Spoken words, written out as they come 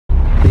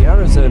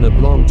Arizona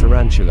blonde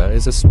tarantula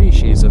is a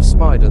species of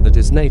spider that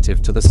is native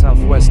to the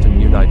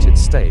southwestern United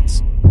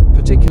States,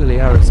 particularly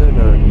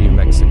Arizona and New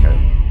Mexico.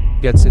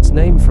 Gets its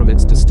name from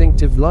its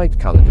distinctive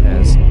light-colored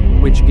hairs,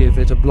 which give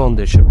it a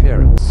blondish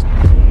appearance.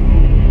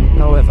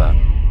 However,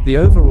 the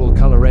overall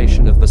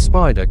coloration of the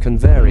spider can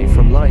vary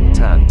from light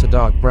tan to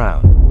dark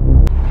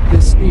brown.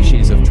 This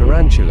species of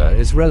tarantula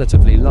is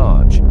relatively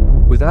large,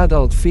 with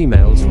adult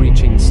females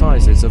reaching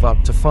sizes of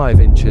up to 5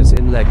 inches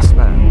in leg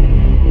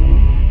span.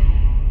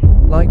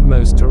 Like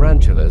most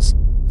tarantulas,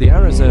 the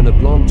Arizona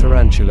blonde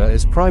tarantula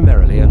is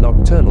primarily a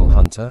nocturnal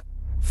hunter,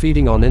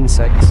 feeding on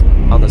insects,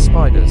 other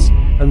spiders,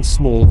 and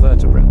small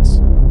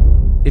vertebrates.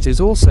 It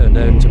is also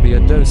known to be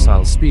a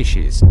docile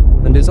species,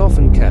 and is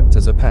often kept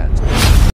as a pet.